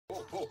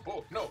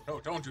Oh, no,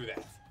 don't do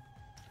that.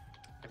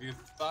 Have you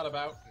thought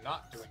about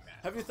not doing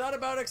that? Have you thought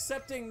about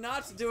accepting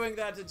not doing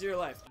that into your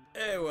life?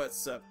 Hey,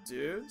 what's up,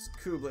 dudes?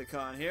 Kublai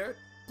Khan here,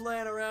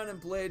 playing around in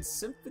Blade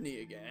Symphony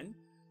again.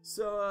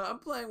 So, I'm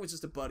playing with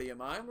just a buddy of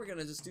mine. We're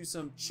gonna just do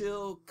some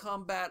chill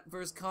combat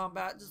versus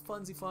combat, just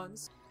funsy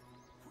funs.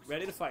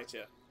 Ready to fight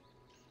you.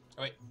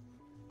 Oh, wait.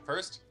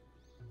 First?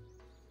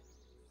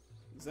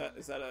 Is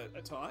that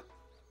a taunt?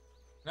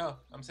 No,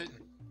 I'm sitting.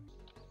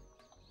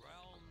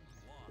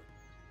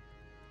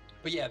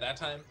 But yeah,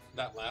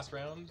 that last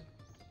round,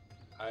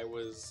 I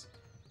was...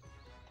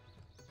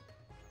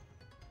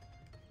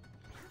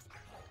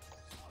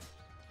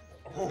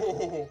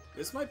 Oh!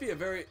 This might be a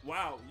very...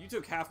 Wow, you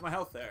took half my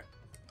health there.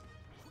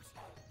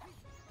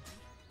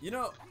 You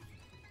know,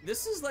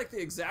 this is like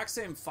the exact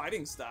same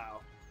fighting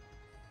style.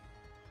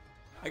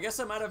 I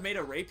guess I might have made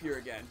a rapier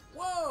again.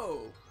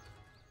 Whoa!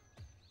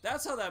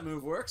 That's how that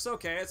move works.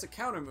 Okay, it's a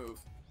counter move.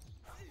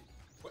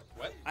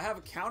 What? I have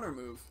a counter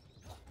move.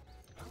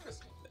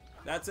 Interesting.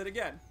 That's it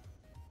again.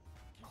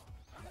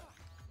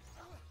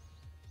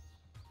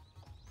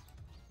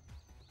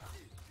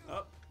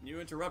 Oh, you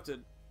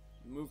interrupted.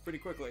 Move pretty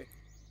quickly.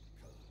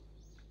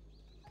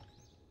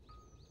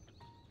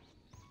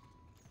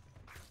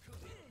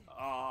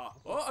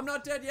 Oh, I'm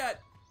not dead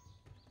yet.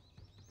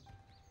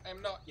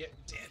 I'm not yet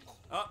dead.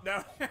 Oh,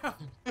 no.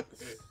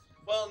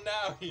 Well,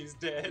 now he's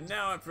dead.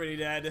 Now I'm pretty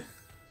dead.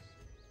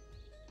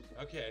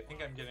 Okay, I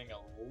think I'm getting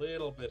a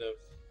little bit of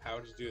how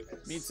to do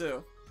this. Me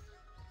too.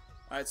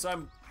 Alright,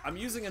 so I'm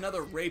using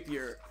another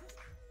rapier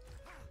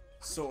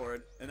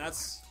sword, and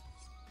that's...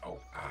 Oh,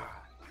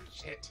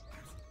 shit.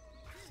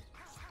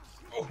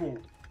 Oh,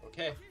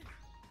 okay.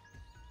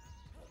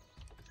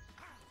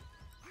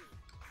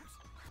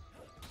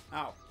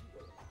 Ow.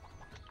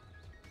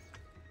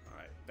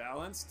 Alright,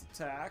 balanced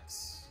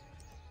attacks.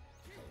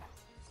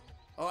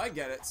 Oh, I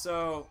get it.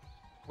 So...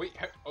 Wait,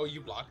 oh,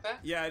 you blocked that?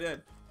 Yeah, I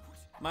did.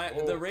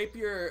 The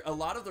rapier, a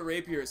lot of the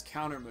rapier is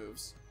counter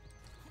moves.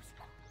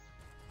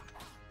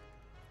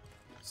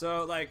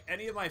 So, like,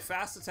 any of my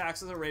fast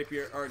attacks as a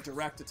rapier are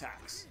direct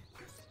attacks.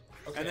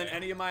 Okay. And then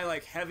any of my,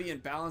 like, heavy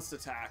and balanced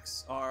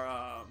attacks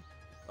are,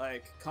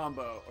 like,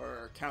 combo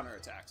or counter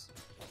attacks.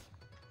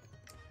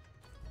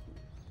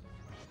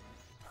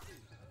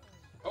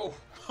 Oh!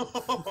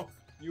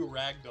 You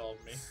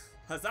ragdolled me.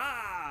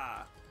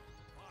 Huzzah!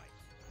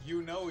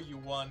 You know you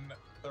won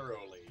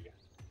thoroughly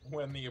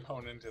when the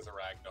opponent is a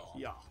ragdoll.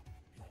 Yeah.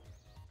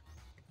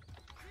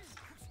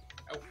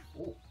 Oh,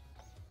 ooh.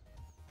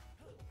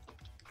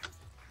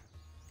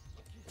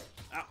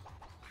 Ow.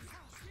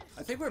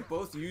 I think we're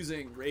both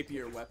using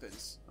rapier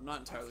weapons. I'm not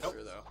entirely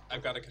sure though.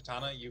 I've got a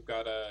katana, you've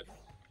got a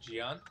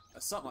jian?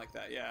 Something like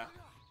that, yeah.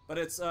 But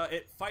it's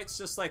it fights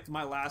just like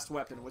my last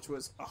weapon, which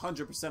was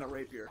 100% a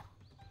rapier.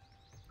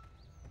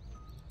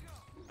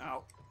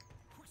 Ow.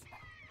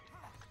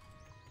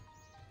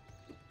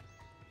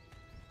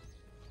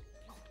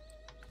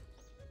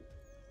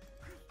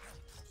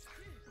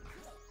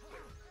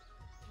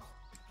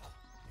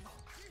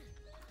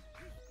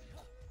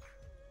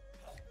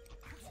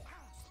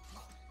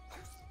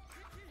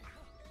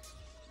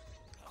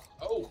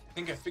 Oh, I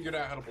think I figured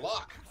out how to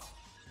block.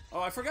 Oh,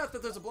 I forgot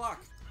that there's a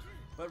block.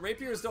 But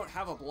rapiers don't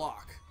have a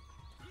block.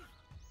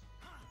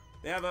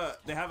 They have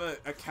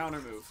a counter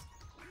move.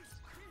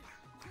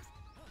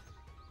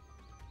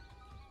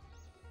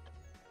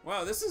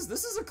 Wow, this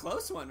is a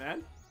close one,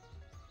 man.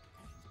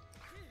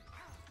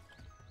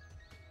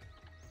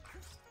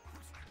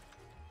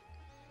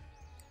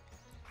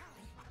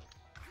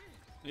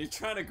 Are you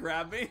trying to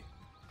grab me?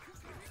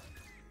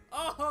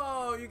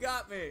 Oh, you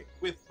got me!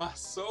 With my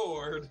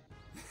sword.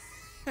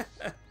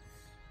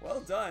 Well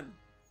done.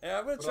 Hey,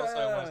 I'm gonna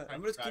try. I'm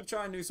gonna keep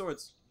trying new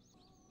swords.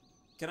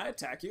 Can I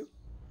attack you?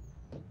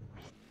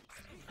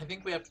 I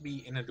think we have to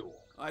be in a duel.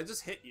 I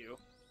just hit you.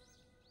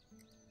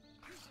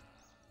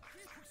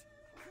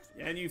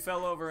 And you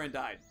fell over and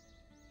died.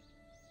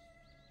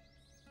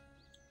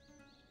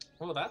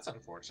 Well, that's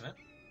unfortunate.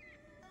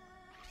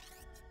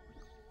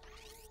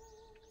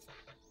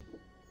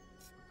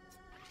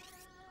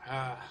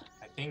 I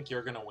think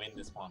you're gonna win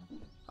this one.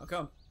 How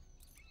come?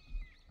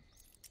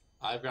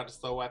 I've got a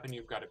slow weapon,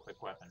 you've got a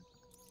quick weapon.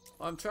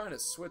 Well, I'm trying to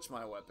switch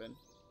my weapon.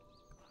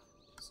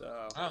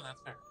 So... Oh,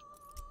 that's fair.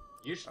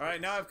 You should.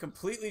 Alright, now I've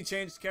completely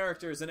changed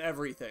characters and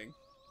everything.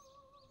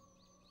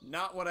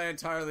 Not what I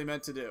entirely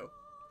meant to do.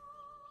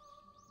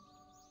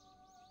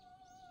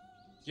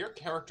 Your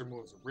character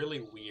moves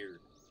really weird.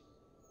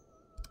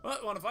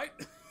 What? Wanna fight?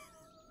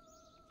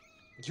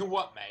 You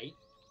what, mate?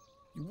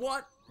 You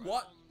what?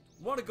 What?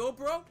 Wanna go,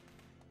 bro?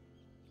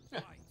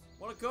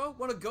 Wanna go?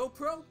 Wanna go,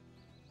 pro?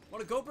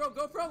 Wanna go, bro?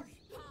 Go, pro?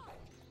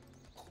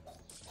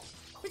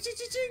 Ching,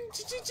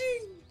 ching,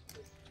 ching.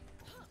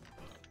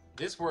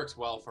 This works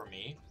well for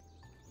me.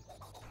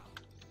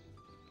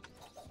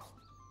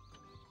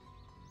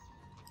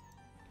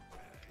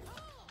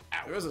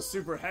 Ow. There was a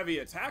super heavy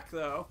attack,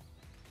 though.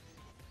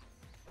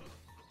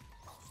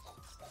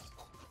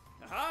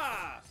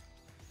 Aha!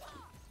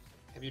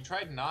 Have you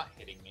tried not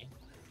hitting me?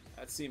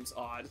 That seems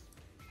odd.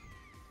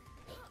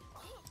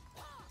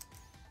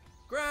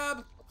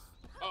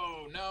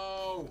 Oh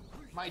no!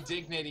 My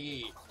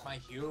dignity! My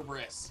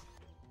hubris!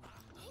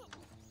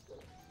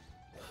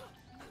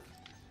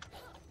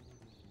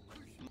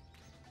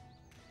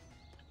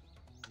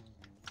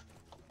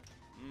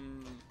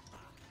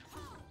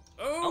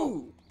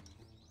 Oh!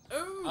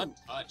 Oh!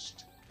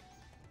 Untouched.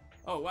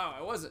 Oh wow,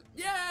 I wasn't.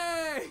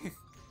 Yay!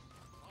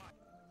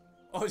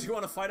 Oh, do you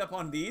want to fight up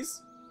on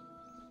these?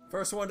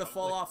 First one to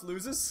fall off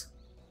loses?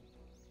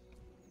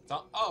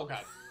 Oh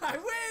god. I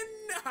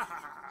win!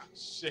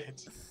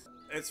 Shit.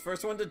 It's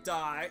first one to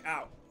die.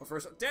 Ow. Or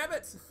first one. Damn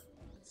it!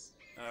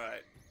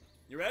 Alright.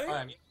 You ready?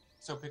 Alright,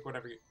 so pick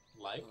whatever you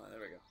like. Oh, there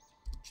we go.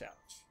 Challenge.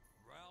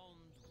 Round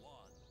one.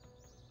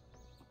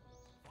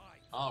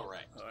 Fight.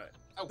 Alright. Alright.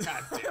 Oh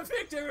god damn.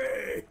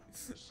 Victory!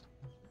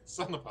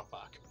 Son of a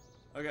fuck.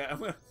 Okay, I'm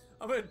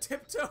gonna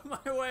tiptoe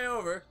my way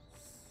over.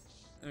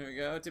 There we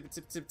go. Tip.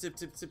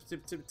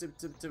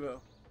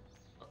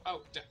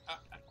 Oh,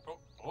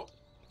 oh.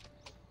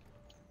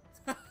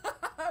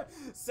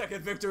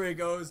 Second victory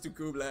goes to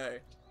Kublai.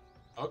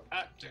 Oh,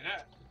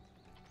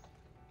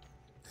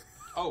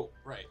 oh,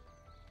 right.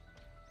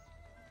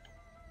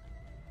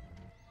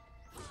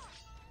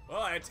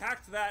 Well, I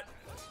attacked that.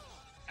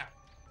 Ow.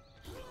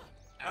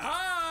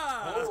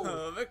 Aha!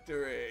 Oh.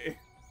 Victory.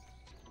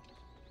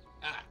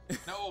 Ah,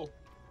 no.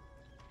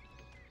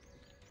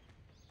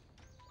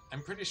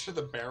 I'm pretty sure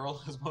the barrel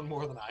has one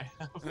more than I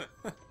have.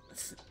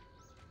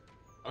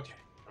 Okay,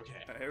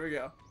 okay. Right, here we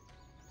go.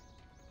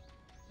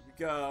 Here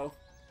we go.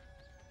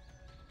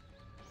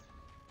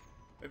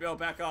 Maybe I'll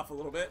back off a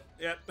little bit.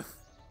 Yep.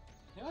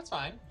 Yeah, that's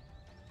fine.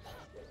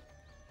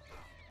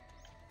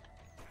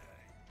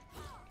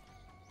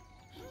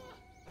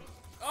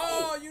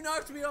 Oh, you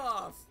knocked me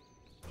off!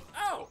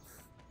 Ow!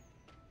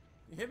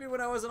 You hit me when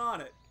I wasn't on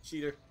it,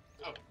 cheater.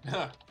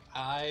 Oh,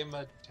 I'm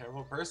a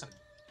terrible person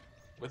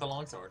with a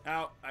longsword.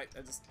 Ow, I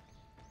just...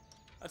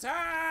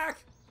 Attack!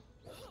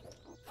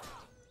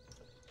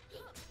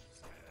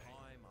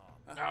 Time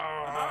up.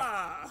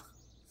 Ah!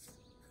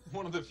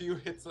 One of the few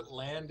hits that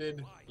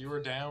landed, you were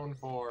down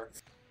for.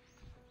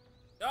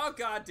 Oh,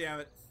 god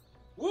damn it.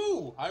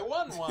 Woo! I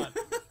won one!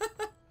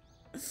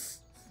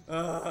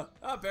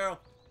 Barrel.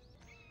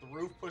 The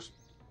roof pushed.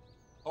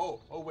 Oh,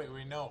 wait,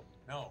 no.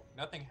 No,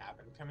 nothing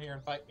happened. Come here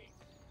and fight me.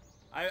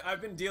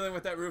 I've been dealing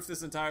with that roof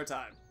this entire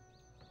time.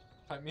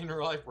 Fight me in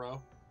real life,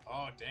 bro.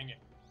 Oh, dang it.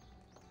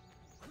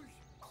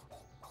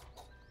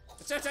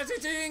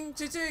 Cha-cha-cha-ching!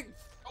 Cha-ching!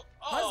 Oh,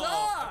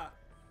 Huzzah!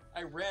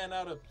 I ran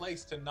out of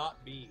place to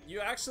not be. You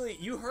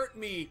hurt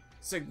me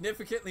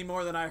significantly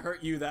more than I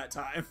hurt you that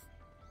time.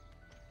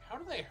 How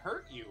did I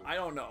hurt you? I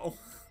don't know.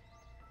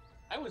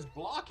 I was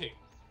blocking.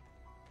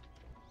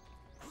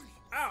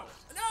 Ow!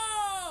 No!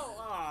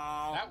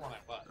 Oh. That one I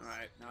was.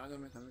 Alright, now let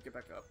me get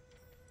back up.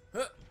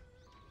 Huh.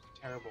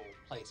 Terrible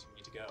place for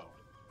me to go.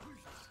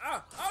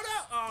 Ah! Oh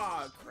no!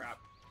 Oh crap.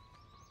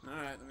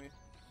 Alright, let me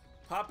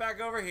pop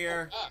back over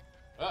here.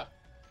 Alright,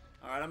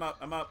 I'm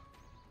up.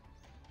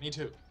 Me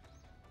too.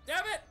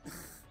 Damn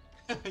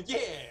it!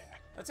 Yeah!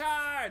 A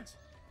charge!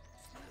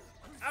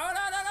 Oh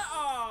no!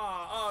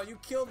 Oh, you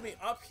killed me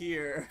up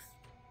here.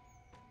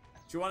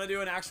 Do you want to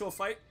do an actual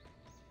fight?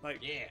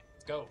 Like, Yeah,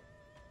 let's go.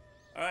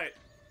 alright.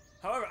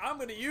 However, I'm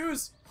gonna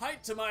use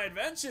height to my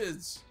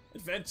advantages.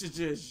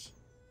 Advantages.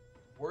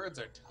 Words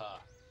are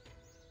tough.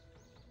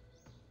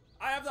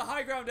 I have the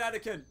high ground,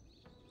 Anakin.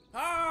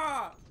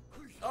 Ah!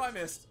 Oh, I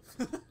missed.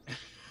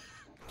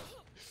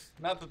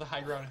 Not that the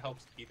high ground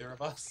helps either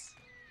of us.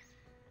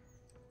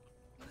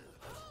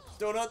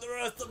 Don't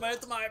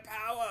underestimate my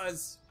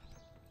powers.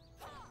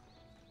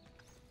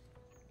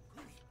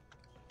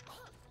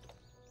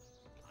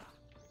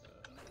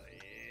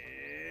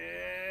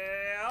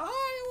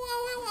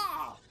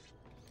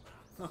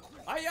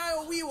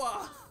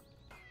 Ay-ay-wee-wah.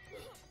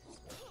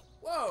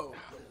 Whoa.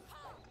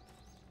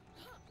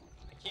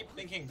 I keep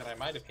thinking that I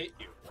might have hit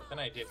you, but then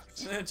I didn't.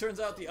 And it turns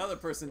out the other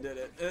person did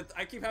it.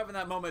 I keep having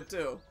that moment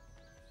too.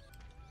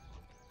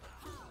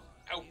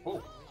 Ow,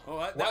 whoa.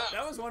 Oh,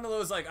 that was one of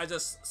those, like, I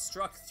just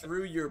struck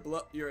through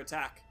your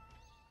attack.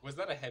 Was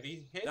that a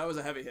heavy hit? That was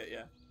a heavy hit,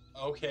 yeah.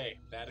 Okay,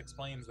 that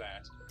explains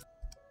that.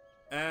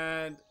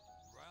 And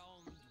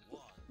Round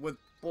one. with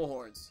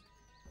bullhorns.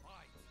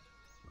 Fight.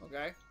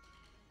 Okay.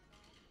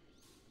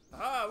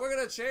 Aha, we're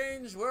gonna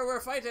change where we're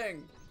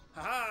fighting.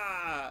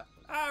 Haha!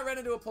 I ran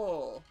into a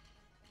pole.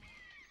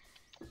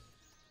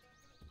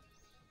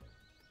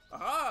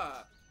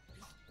 Aha!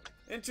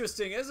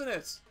 Interesting, isn't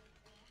it?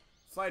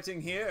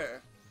 Fighting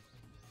here.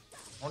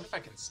 I wonder if I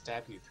can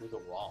stab you through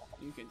the wall.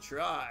 You can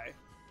try.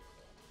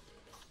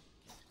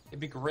 It'd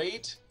be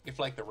great if,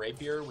 like, the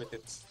rapier with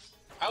its...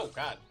 Oh,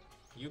 God.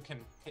 You can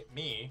hit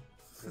me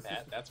with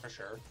that, that's for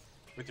sure.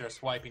 With your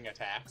swiping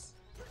attacks.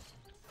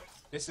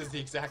 This is the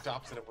exact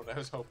opposite of what I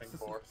was hoping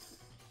for.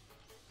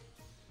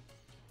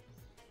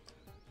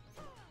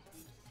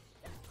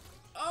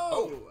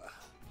 Oh!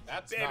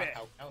 That's Baby. not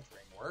how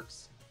countering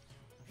works.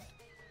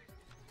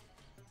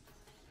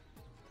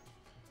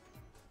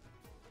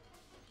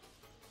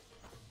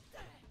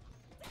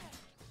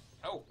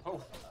 Oh.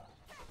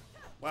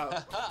 Wow.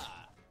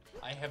 Haha!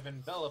 I I have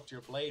enveloped your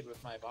blade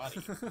with my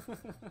body.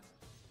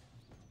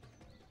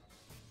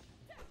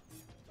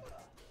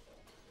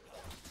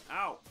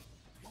 Ow.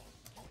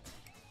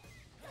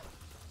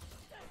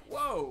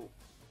 Whoa.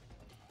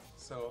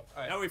 So,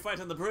 Now we fight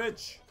on the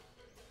bridge.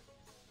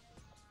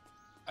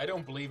 I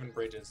don't believe in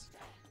bridges.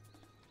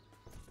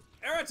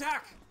 Air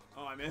attack!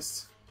 Oh, I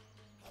missed.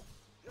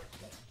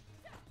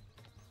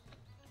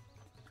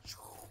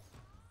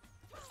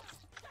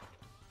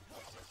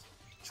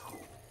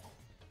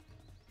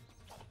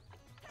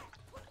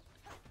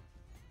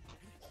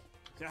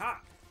 Haha!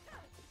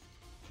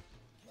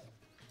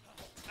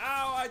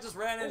 Ow, I just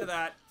ran into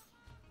that.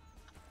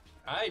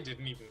 I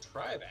didn't even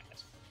try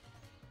that.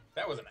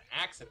 That was an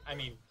accident. I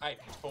mean, I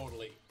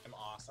totally am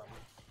awesome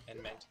and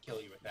meant to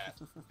kill you with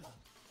that.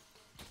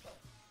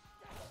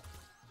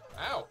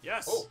 Ow!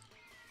 Yes! Oh,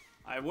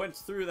 I went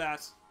through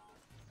that.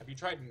 have you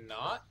tried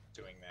not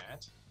doing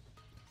that?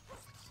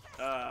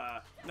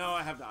 No,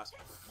 I have not.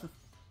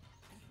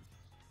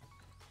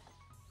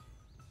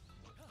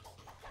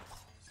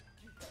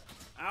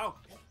 Ow!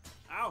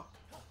 Ow!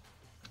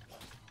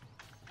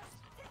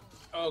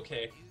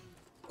 Okay.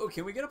 Oh,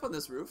 can we get up on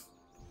this roof?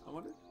 I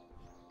wonder.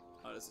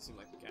 Oh, it doesn't seem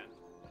like we can.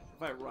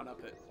 If I run up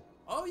it.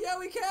 Oh, yeah,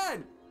 we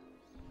can!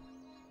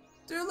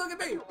 Dude, look at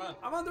me! Run.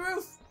 I'm on the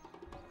roof!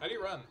 How do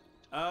you run?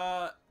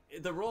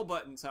 The roll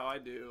button's how I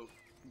do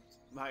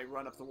my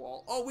run up the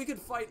wall. Oh, we could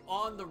fight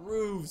on the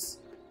roofs!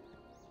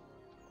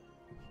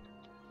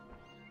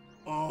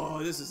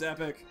 Oh, this is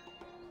epic.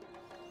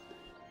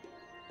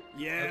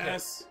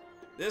 Yes! Okay.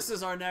 This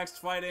is our next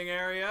fighting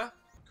area.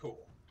 Cool.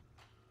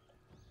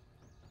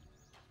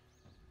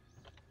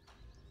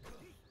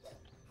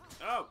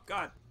 Oh,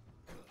 God.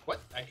 What?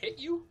 I hit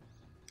you?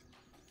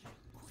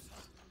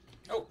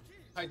 Oh,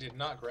 I did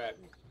not grab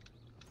you.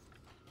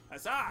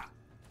 Huzzah!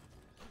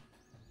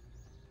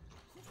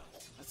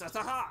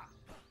 Huzzah!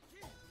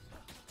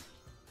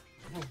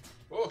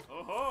 Oh,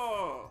 Oh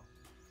ho!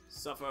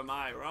 Suffer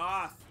my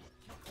wrath.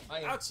 I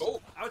am. Ouch!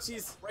 Oh,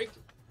 Ouchies!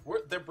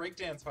 they're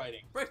breakdance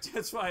fighting.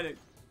 Breakdance fighting.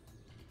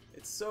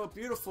 It's so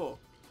beautiful.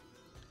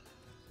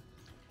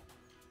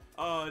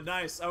 Oh,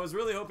 nice. I was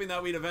really hoping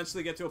that we'd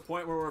eventually get to a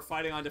point where we're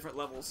fighting on different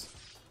levels.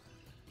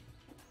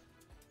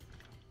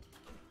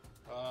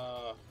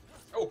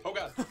 Oh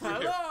god. You're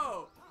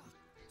Hello!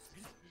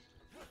 Here.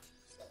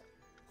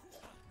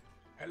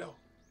 Hello.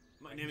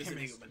 My name is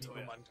Inigo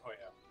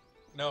Montoya.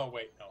 No,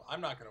 wait, no. I'm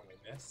not gonna win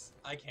this.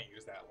 I can't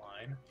use that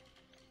line.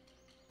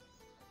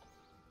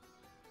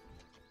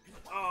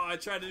 Oh, I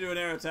tried to do an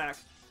air attack.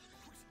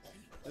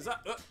 Huzzah!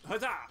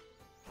 Huzzah!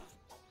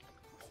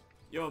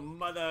 Your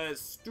mother is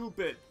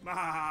stupid.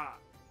 Mahaha.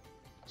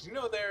 Did you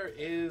know there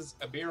is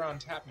a beer on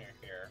tap near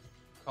here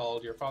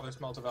called Your Father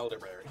Smelt of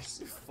Elderberries?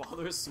 Your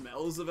father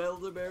smells of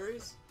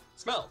elderberries?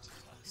 Smelt.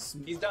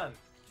 He's done.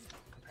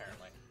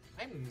 Apparently.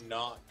 I'm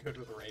not good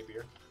with a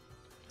rapier.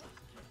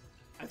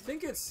 I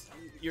think it's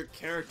your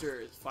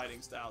character's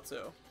fighting style,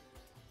 too.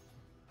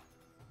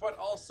 But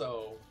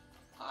also,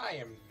 I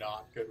am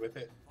not good with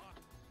it.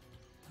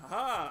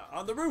 Haha!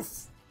 On the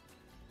roof!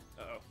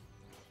 Uh-oh.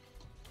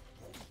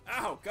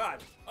 Ow,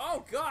 God!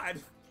 Oh,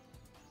 God!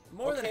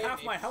 More than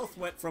half my health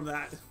went from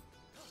that.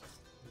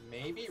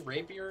 Maybe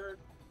rapier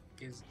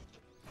is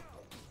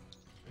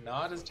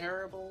not as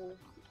terrible.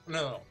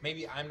 No,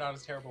 maybe I'm not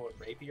as terrible at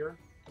rapier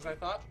as I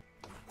thought.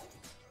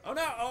 Oh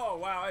no! Oh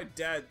wow, I'm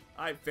dead.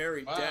 I'm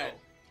very dead.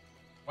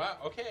 Wow,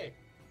 okay.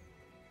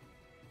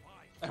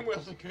 I'm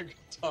wielding a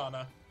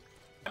katana.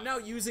 I'm now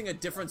using a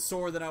different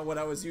sword than what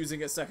I was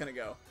using a second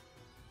ago.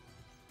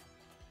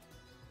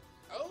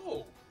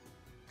 Oh!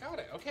 Got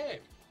it, okay.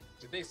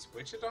 Did they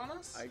switch it on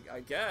us? I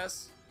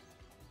guess.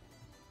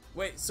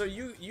 Wait, so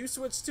you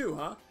switched too,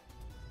 huh?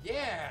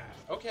 Yeah,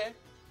 okay.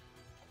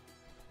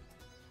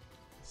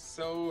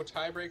 So,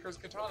 tiebreaker's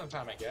katana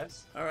time, I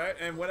guess. Alright,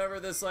 and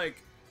whatever this,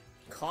 like,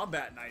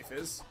 combat knife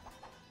is.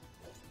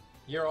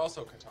 You're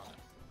also katana.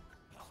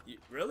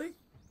 Really?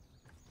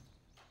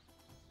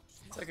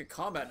 It's like a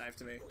combat knife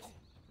to me.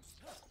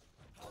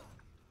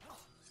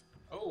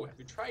 Oh, have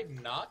you tried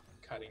not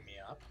cutting me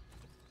up?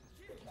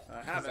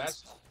 I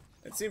haven't.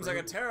 It seems like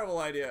a terrible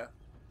idea.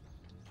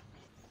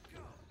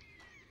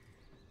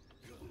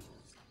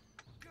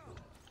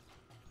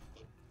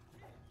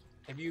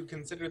 Have you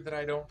considered that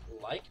I don't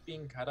like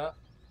being cut up?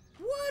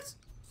 What?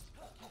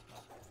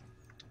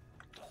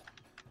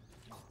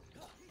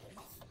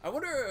 I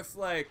wonder if,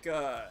 like,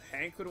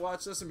 Hank would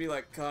watch this and be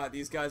like, God,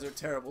 these guys are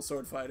terrible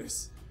sword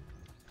fighters.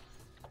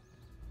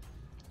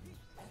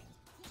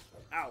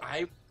 Ow.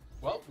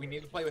 Well, we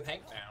need to play with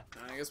Hank now.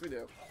 I guess we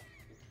do.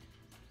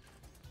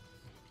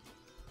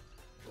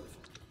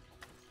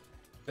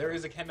 There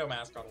is a kendo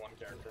mask on one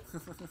character.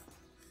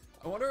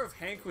 I wonder if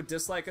Hank would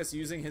dislike us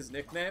using his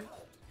nickname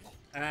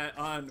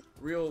on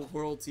Real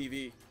World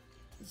TV.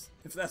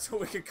 If that's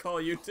what we could call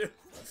YouTube.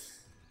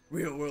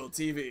 Real World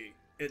TV.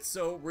 It's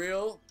so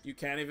real, you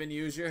can't even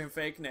use your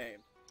fake name.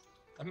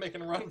 I'm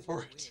making a run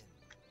for it.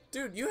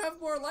 Dude, you have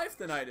more life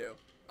than I do.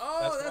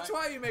 Oh, that's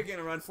why you're making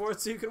a run for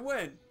it, so you can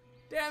win.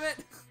 Damn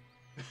it!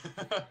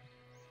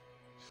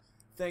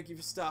 thank you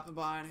for stopping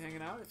by and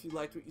hanging out. If you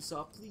liked what you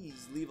saw,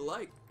 please leave a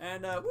like.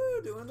 And,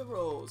 woo, doing the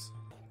rolls.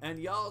 And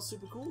y'all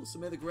super cool, so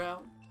may the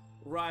ground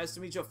rise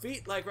to meet your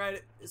feet, like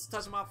right, it's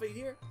touching my feet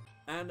here.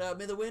 And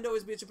may the wind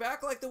always be at your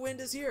back like the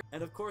wind is here.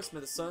 And of course, may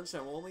the sun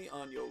shine only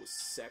on your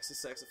sexy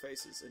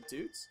faces. And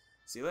dudes,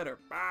 see you later.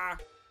 Bye.